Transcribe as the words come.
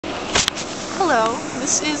Hello,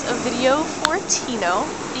 this is a video for Tino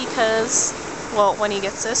because, well, when he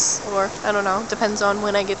gets this, or I don't know, depends on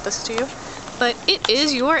when I get this to you, but it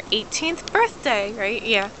is your 18th birthday, right?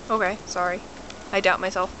 Yeah, okay, sorry. I doubt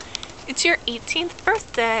myself. It's your 18th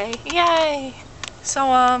birthday, yay! So,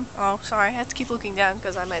 oh, sorry, I have to keep looking down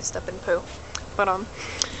because I might step in poo. But,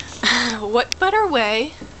 what better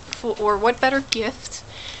way, or what better gift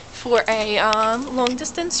for a,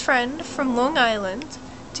 long-distance friend from Long Island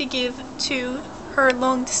to give to her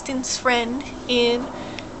long-distance friend in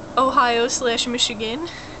Ohio/Michigan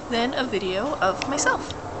than a video of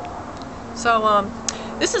myself. So,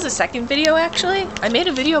 this is a second video, actually. I made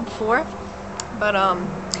a video before, but,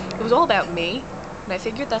 it was all about me, and I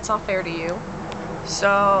figured that's not fair to you.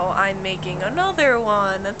 So, I'm making another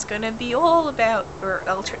one that's gonna be all about, or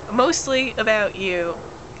mostly about you,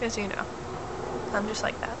 because, you know, I'm just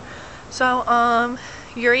like that. So,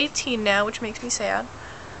 you're 18 now, which makes me sad.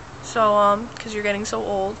 So, because you're getting so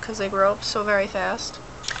old, because they grow up so very fast.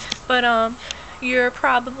 But, you're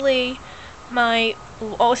probably my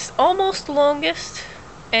almost longest,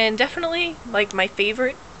 and definitely, like, my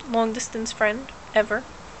favorite long-distance friend ever,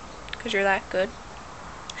 because you're that good.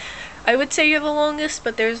 I would say you're the longest,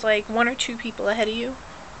 but there's, like, 1 or 2 people ahead of you.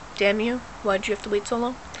 Damn you, why'd you have to wait so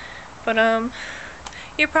long? But,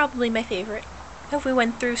 you're probably my favorite. We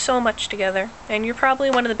went through so much together, and you're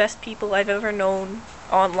probably one of the best people I've ever known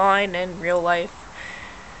online and real life.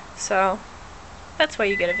 So, that's why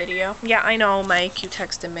you get a video. Yeah, I know Mike, you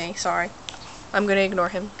texted me, sorry. I'm gonna ignore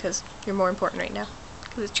him, because you're more important right now.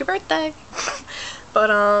 Because it's your birthday.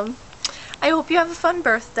 But, I hope you have a fun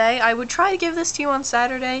birthday. I would try to give this to you on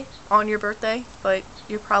Saturday, on your birthday, but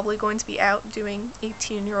you're probably going to be out doing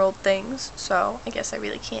 18-year-old things, so I guess I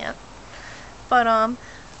really can't. But,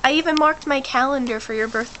 I even marked my calendar for your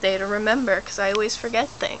birthday to remember, because I always forget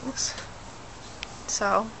things.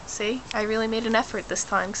 So, see? I really made an effort this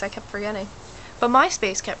time, because I kept forgetting. But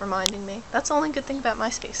MySpace kept reminding me. That's the only good thing about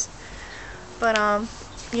MySpace. But,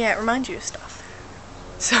 yeah, it reminds you of stuff.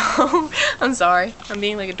 So, I'm sorry. I'm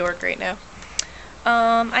being like a dork right now.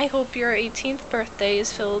 I hope your 18th birthday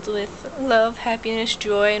is filled with love, happiness,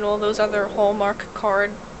 joy, and all those other Hallmark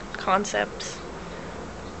card concepts.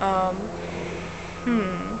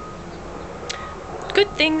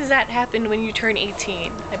 Good things that happened when you turn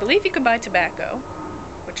 18. I believe you can buy tobacco,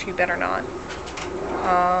 which you better not.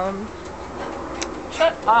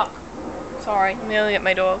 Shut up. Sorry, I'm yelling at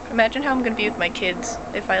my dog. Imagine how I'm gonna be with my kids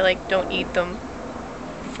if I, like, don't eat them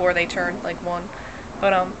before they turn, like, 1.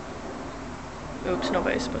 But, oops,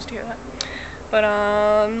 nobody's supposed to hear that. But,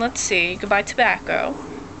 let's see. You can buy tobacco.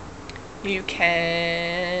 You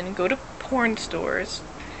can go to porn stores.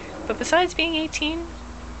 But besides being 18,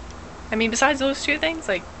 I mean, besides those 2 things,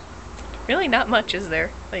 like, really not much, is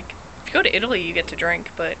there? Like, if you go to Italy, you get to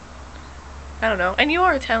drink, but I don't know. And you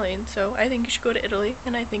are Italian, so I think you should go to Italy,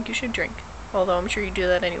 and I think you should drink. Although I'm sure you do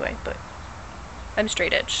that anyway, but I'm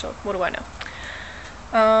straight edge, so what do I know?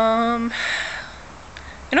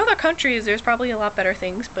 In other countries, there's probably a lot better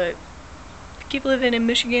things, but keep living in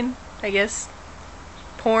Michigan, I guess.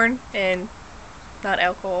 Porn and not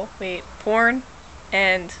alcohol. Wait, porn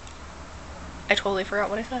and I totally forgot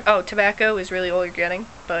what I said. Oh, tobacco is really all you're getting,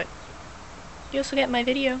 but you also get my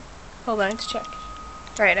video. Hold on, let's check.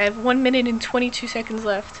 Alright, I have 1 minute and 22 seconds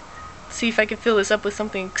left. Let's see if I can fill this up with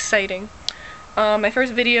something exciting. My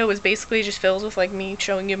first video was basically just filled with, like, me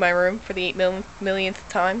showing you my room for the 8 millionth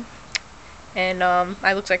time. And,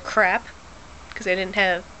 I looked like crap, because I didn't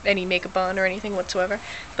have any makeup on or anything whatsoever.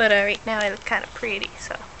 But, right now I look kind of pretty,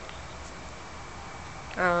 so.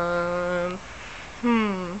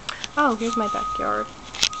 Oh, here's my backyard.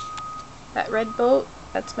 That red boat,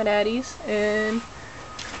 that's my daddy's, and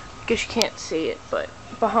I guess you can't see it, but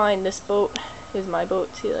behind this boat is my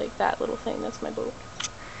boat. See, like, that little thing, that's my boat.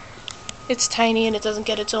 It's tiny and it doesn't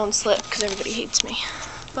get its own slip because everybody hates me.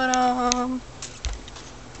 But, oh,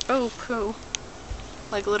 poo.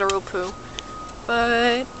 Like, literal poo.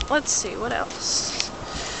 But, let's see, what else?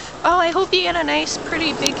 Oh, I hope you get a nice,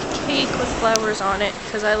 pretty big cake with flowers on it,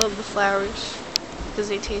 because I love the flowers, because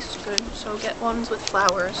they taste good, so get ones with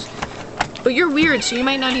flowers. But you're weird, so you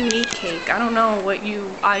might not even eat cake. I don't know what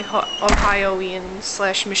you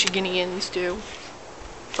Ohioians/Michiganians do.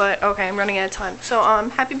 But, okay, I'm running out of time. So,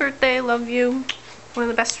 happy birthday, love you, one of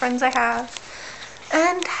the best friends I have,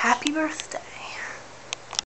 and happy birthday.